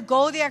 I'm going to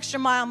go the extra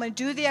mile. I'm going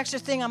to do the extra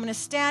thing. I'm going to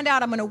stand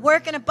out. I'm going to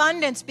work in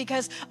abundance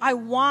because I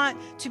want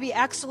to be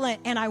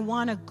excellent and I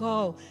want to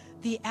go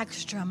the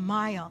extra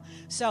mile.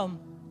 So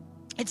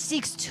it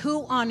seeks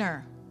to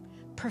honor.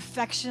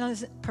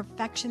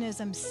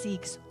 Perfectionism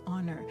seeks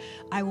honor.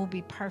 I will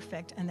be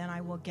perfect, and then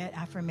I will get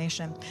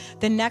affirmation.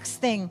 The next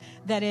thing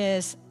that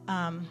is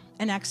an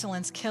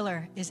excellence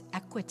killer is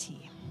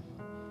equity.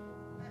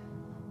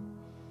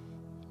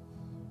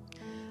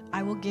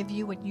 I will give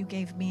you what you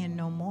gave me and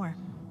no more.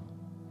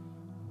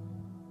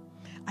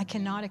 I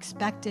cannot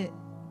expect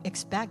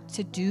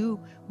to do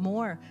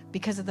more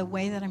because of the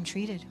way that I'm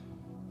treated.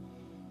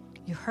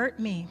 You hurt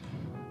me.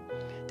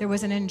 There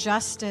was an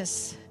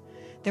injustice.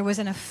 There was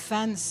an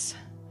offense.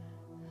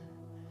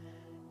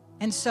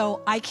 And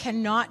so I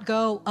cannot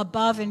go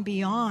above and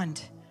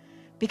beyond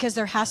because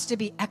there has to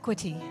be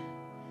equity.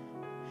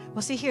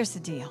 Well, see, here's the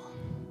deal.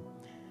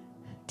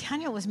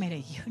 Daniel was made a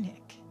eunuch.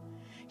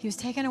 He was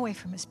taken away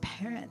from his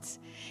parents.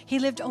 He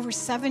lived over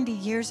 70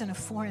 years in a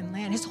foreign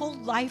land. His whole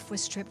life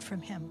was stripped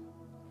from him.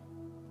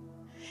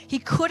 He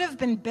could have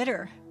been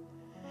bitter.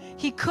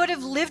 He could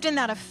have lived in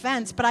that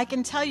offense, but I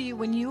can tell you,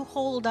 when you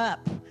hold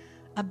up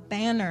a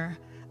banner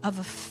of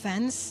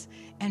offense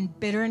and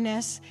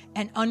bitterness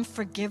and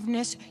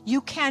unforgiveness,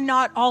 you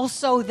cannot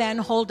also then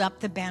hold up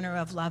the banner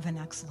of love and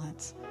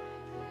excellence.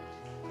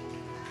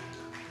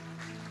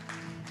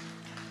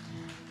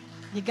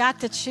 You got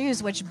to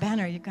choose which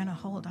banner you're going to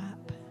hold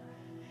up.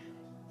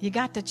 You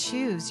got to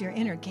choose your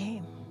inner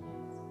game.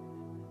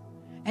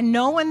 And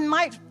no one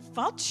might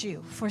fault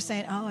you for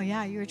saying, oh,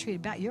 yeah, you were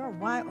treated bad. Your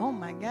wife, oh,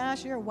 my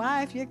gosh, your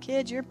wife, your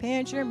kids, your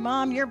parents, your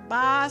mom, your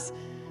boss,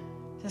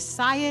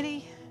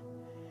 society.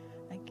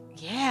 Like,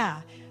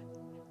 yeah,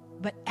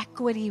 but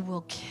equity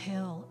will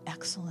kill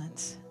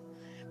excellence,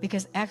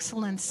 because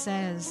excellence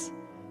says,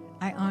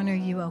 I honor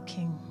you, O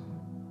King.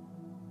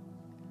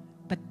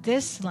 But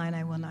this line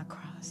I will not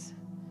cross.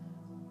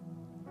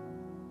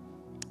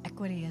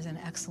 Equity is an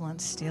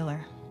excellence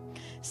stealer.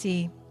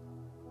 See,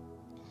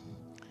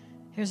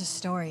 here's a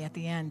story at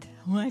the end.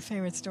 One of my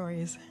favorite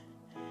stories.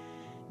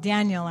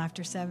 Daniel,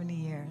 after 70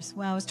 years.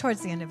 Well, it was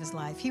towards the end of his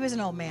life. He was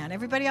an old man.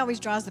 Everybody always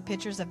draws the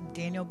pictures of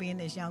Daniel being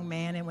this young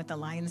man and with the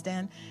lion's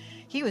den.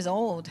 He was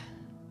old.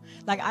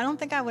 Like, I don't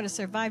think I would have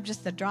survived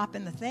just the drop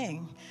in the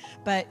thing.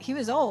 But he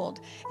was old.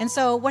 And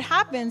so what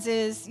happens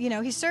is,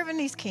 he's serving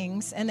these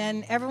kings, and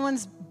then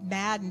everyone's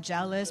mad and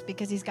jealous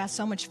because he's got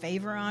so much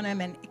favor on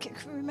him. And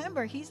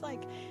remember, he's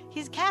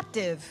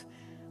captive.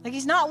 Like,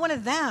 he's not one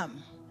of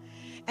them.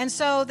 And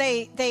so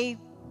they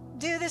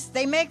do this,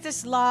 they make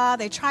this law,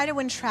 they try to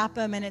entrap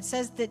him, and it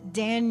says that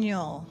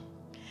Daniel,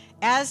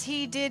 as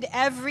he did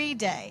every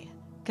day,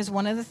 because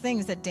one of the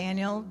things that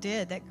Daniel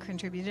did that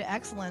contributed to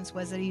excellence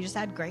was that he just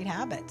had great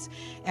habits.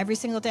 Every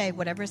single day,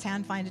 whatever his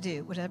hand found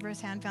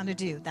to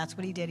do, that's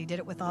what he did. He did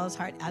it with all his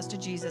heart, as to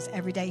Jesus.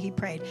 Every day he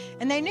prayed.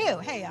 And they knew,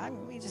 hey,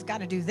 we just got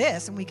to do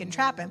this and we can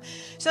trap him.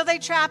 So they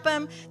trap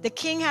him. The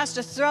king has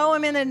to throw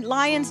him in the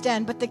lion's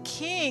den. But the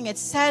king, it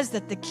says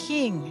that the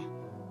king,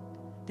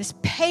 this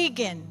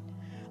pagan,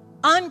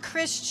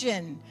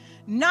 unchristian,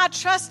 not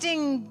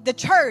trusting the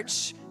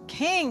church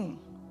king,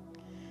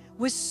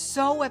 was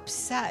so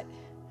upset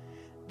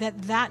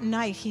that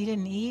night he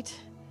didn't eat,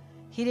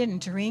 he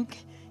didn't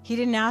drink, he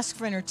didn't ask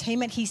for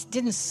entertainment, he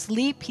didn't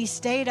sleep, he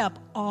stayed up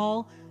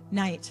all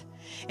night.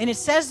 And it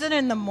says that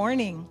in the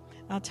morning,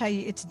 I'll tell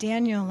you, it's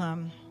Daniel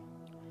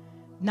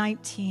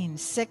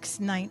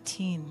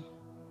 6:19.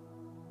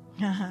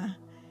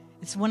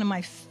 It's one of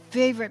my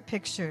favorite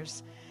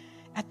pictures.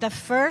 At the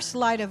first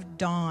light of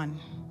dawn,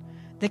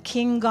 the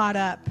king got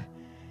up,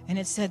 and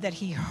it said that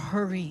he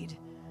hurried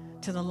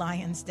to the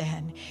lion's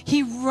den.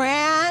 He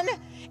ran,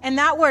 and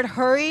that word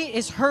hurry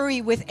is hurry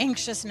with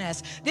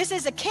anxiousness. This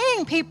is a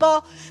king,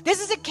 people.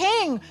 This is a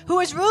king who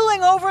is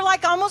ruling over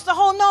like almost the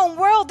whole known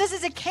world. This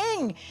is a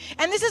king,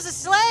 and this is a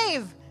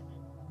slave.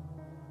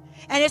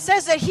 And it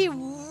says that he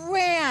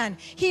ran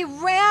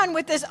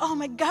with this, oh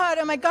my God,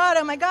 oh my God,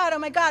 oh my God, oh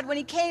my God. When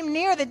he came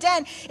near the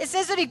den, it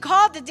says that he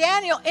called to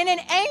Daniel in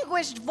an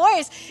anguished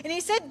voice, and he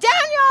said,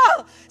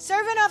 Daniel,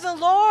 servant of the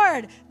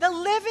Lord, the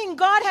living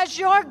God has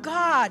your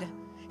God,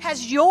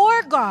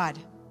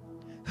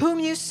 whom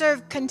you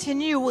serve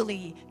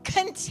continually,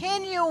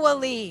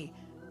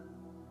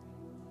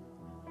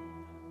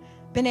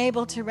 been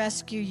able to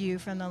rescue you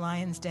from the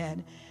lion's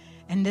den.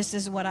 And this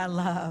is what I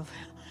love,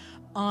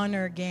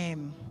 honor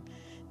game.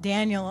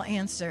 Daniel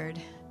answered,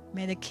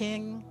 may the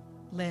king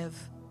live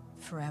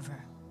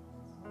forever.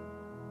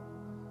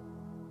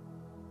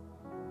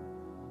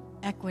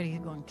 Equity is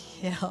going to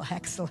kill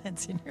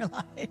excellence in your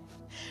life.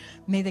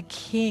 May the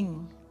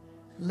king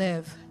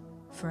live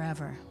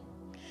forever.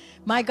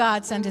 My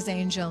God sent his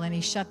angel, and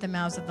he shut the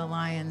mouths of the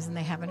lions, and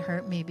they haven't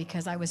hurt me,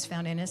 because I was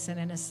found innocent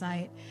in his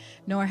sight.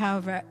 Nor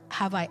have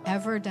I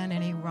ever done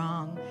any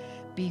wrong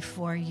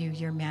before you,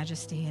 your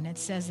majesty. And it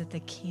says that the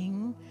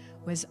king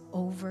was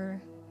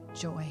overjoyed.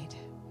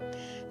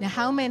 Now,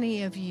 how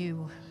many of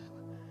you,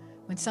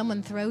 when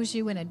someone throws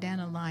you in a den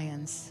of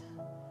lions,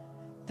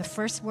 the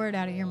first word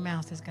out of your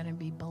mouth is going to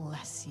be,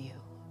 bless you?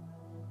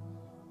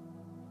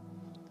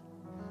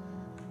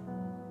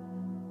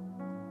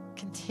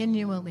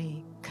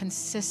 Continually,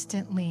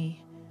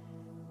 consistently,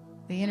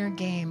 the inner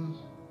game,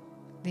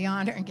 the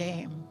honor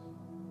game.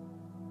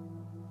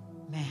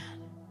 Man.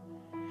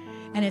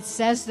 And it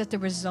says that the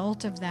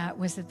result of that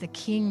was that the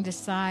king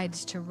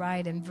decides to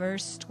write in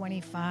verse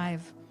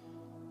 25.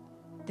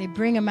 They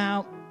bring him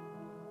out.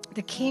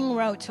 The king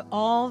wrote to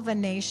all the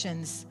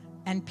nations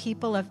and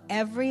people of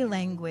every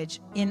language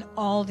in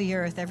all the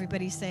earth.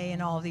 Everybody say,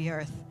 in all the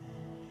earth.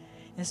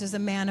 This is a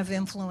man of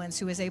influence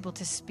who is able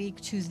to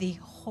speak to the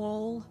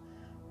whole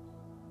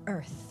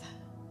earth.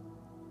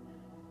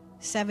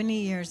 70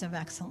 years of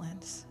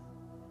excellence.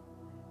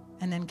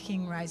 And then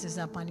King rises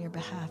up on your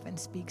behalf and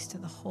speaks to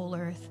the whole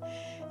earth.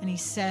 And he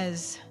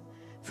says,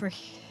 for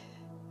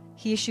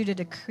he issued a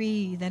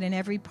decree that in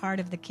every part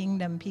of the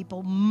kingdom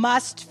people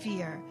must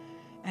fear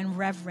and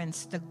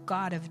reverence the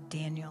God of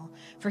Daniel.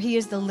 For he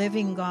is the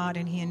living God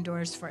and he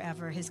endures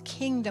forever. His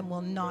kingdom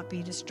will not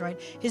be destroyed.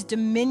 His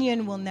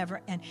dominion will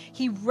never end.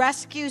 He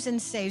rescues and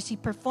saves. He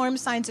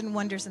performs signs and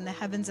wonders in the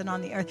heavens and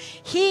on the earth.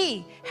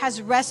 He has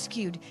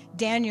rescued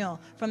Daniel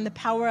from the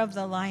power of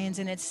the lions.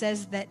 And it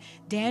says that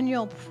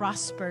Daniel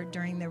prospered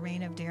during the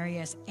reign of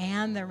Darius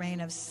and the reign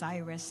of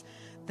Cyrus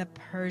the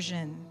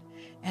Persian.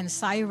 And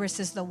Cyrus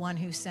is the one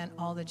who sent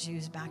all the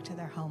Jews back to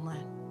their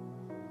homeland.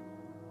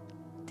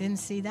 Didn't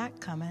see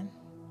that coming.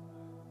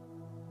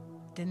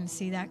 Didn't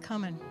see that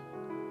coming.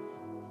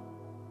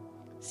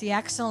 See,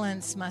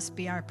 excellence must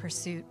be our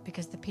pursuit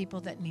because the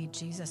people that need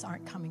Jesus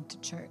aren't coming to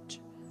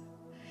church.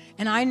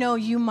 And I know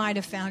you might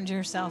have found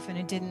yourself in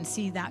a didn't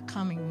see that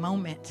coming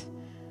moment.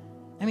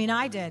 I mean,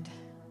 I did.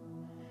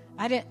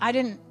 I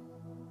didn't.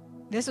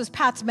 This was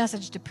Pat's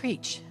message to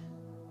preach.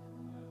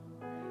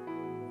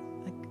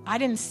 Like, I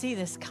didn't see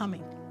this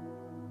coming.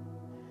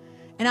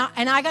 And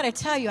I got to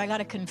tell you, I got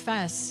to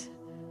confess,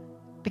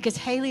 because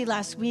Haley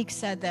last week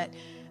said that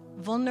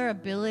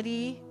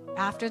vulnerability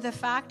after the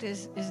fact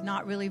is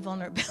not really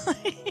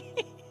vulnerability.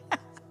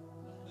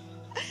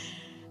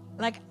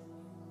 Like,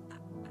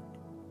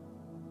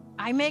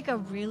 I make a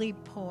really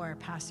poor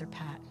Pastor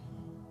Pat.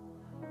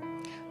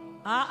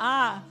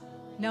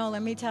 No,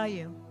 let me tell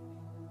you,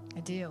 I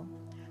do.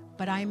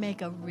 But I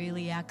make a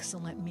really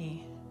excellent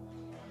me.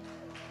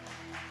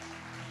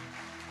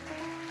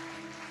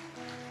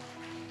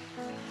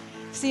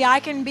 See, I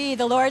can be,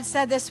 the Lord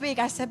said this week,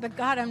 I said, but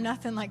God, I'm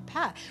nothing like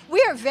Pat.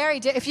 We are very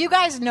different. If you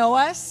guys know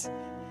us,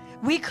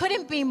 we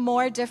couldn't be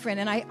more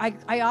different. And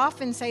I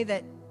often say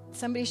that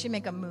somebody should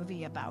make a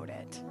movie about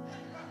it.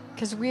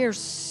 Because we are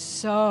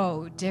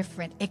so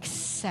different,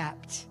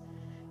 except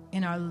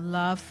in our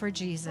love for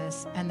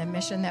Jesus and the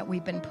mission that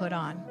we've been put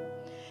on.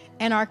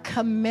 And our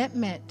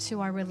commitment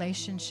to our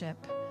relationship,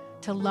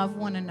 to love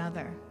one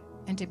another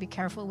and to be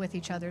careful with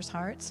each other's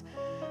hearts.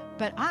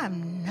 But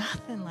I'm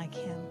nothing like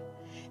him.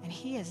 And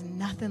he is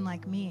nothing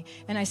like me.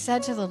 And I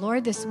said to the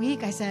Lord this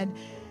week, I said,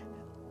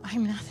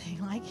 I'm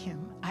nothing like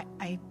him.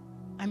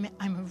 I'm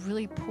a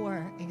really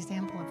poor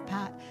example of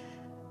Pat.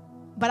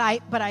 But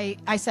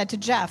I said to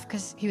Jeff,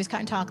 because he was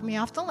kind of talking me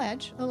off the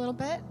ledge a little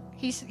bit.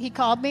 He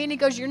called me and he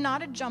goes, you're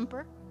not a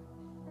jumper.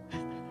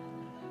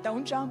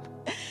 Don't jump.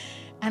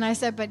 And I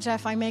said, but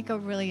Jeff, I make a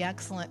really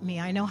excellent me.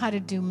 I know how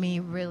to do me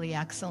really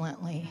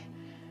excellently.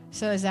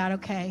 So is that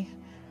okay?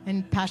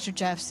 And Pastor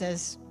Jeff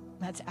says,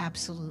 that's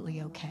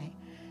absolutely okay.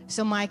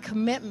 So my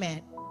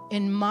commitment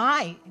in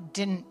my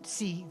didn't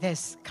see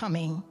this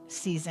coming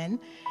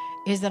season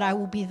is that I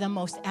will be the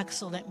most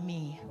excellent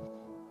me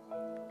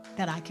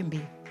that I can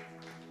be.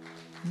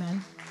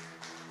 Amen.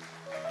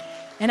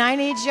 And I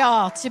need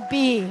y'all to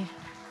be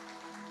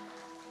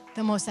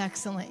the most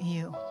excellent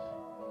you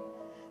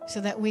so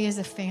that we as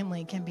a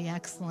family can be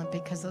excellent,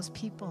 because those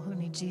people who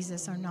need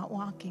Jesus are not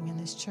walking in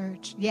this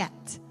church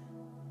yet.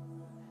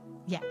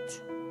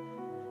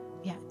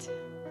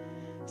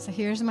 So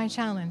here's my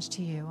challenge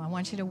to you. I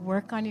want you to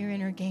work on your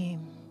inner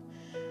game.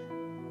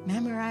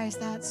 Memorize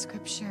that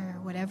scripture,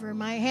 whatever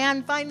my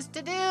hand finds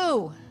to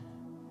do.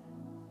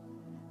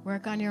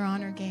 Work on your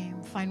honor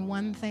game. Find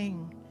one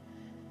thing.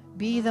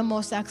 Be the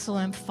most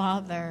excellent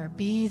father.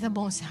 Be the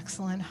most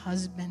excellent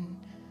husband.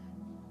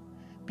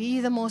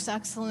 Be the most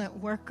excellent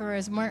worker.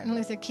 As Martin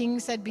Luther King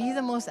said, be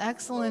the most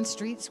excellent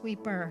street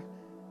sweeper.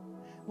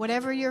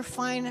 Whatever your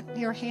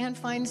hand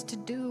finds to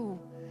do,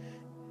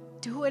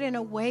 do it in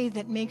a way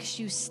that makes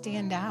you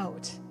stand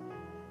out.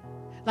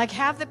 Like,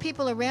 have the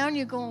people around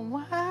you going,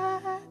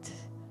 what?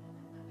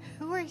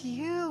 Who are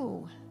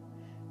you?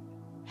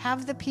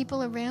 Have the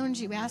people around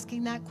you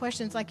asking that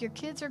question. It's like your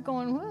kids are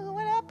going,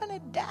 what happened to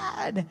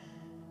Dad?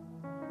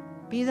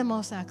 Be the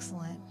most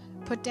excellent.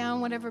 Put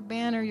down whatever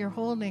banner you're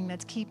holding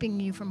that's keeping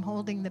you from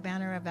holding the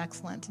banner of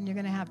excellence. And you're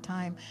going to have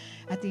time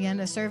at the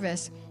end of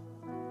service.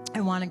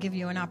 I want to give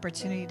you an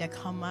opportunity to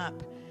come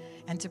up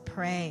and to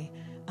pray.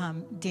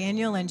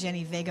 Daniel and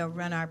Jenny Vega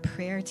run our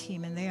prayer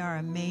team, and they are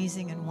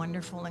amazing and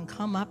wonderful. And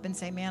come up and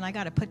say, man, I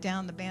got to put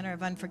down the banner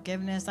of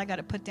unforgiveness. I got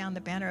to put down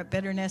the banner of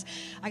bitterness.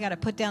 I got to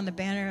put down the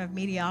banner of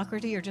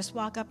mediocrity. Or just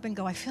walk up and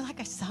go, I feel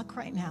like I suck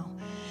right now.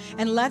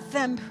 And let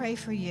them pray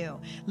for you.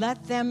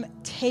 Let them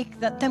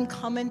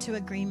come into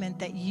agreement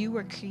that you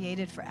were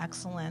created for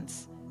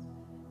excellence.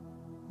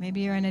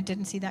 Maybe you're in a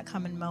didn't see that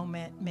coming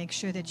moment. Make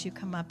sure that you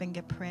come up and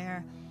get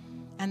prayer.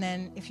 And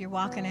then if you're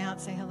walking out,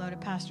 say hello to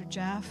Pastor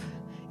Jeff.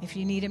 If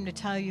you need him to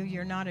tell you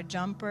you're not a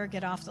jumper,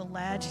 get off the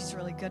ledge. He's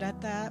really good at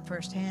that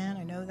firsthand.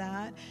 I know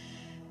that.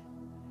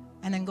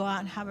 And then go out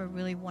and have a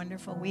really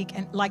wonderful week.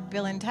 And like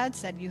Bill and Ted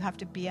said, you have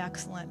to be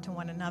excellent to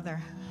one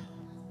another.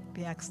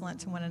 Be excellent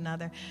to one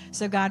another.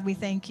 So God, we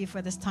thank you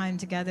for this time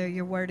together.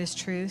 Your word is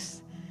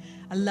truth.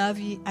 I love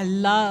you. I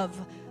love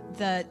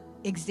the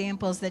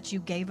examples that you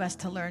gave us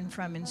to learn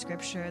from in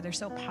Scripture. They're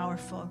so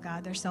powerful,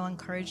 God. They're so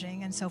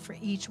encouraging. And so for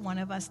each one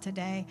of us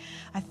today,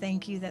 I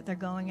thank you that they're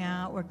going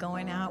out. We're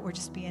going out. We're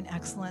just being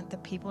excellent,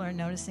 that people are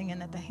noticing,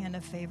 and that the hand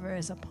of favor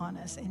is upon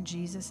us. In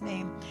Jesus'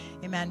 name,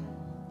 amen.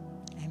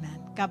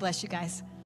 Amen. God bless you guys.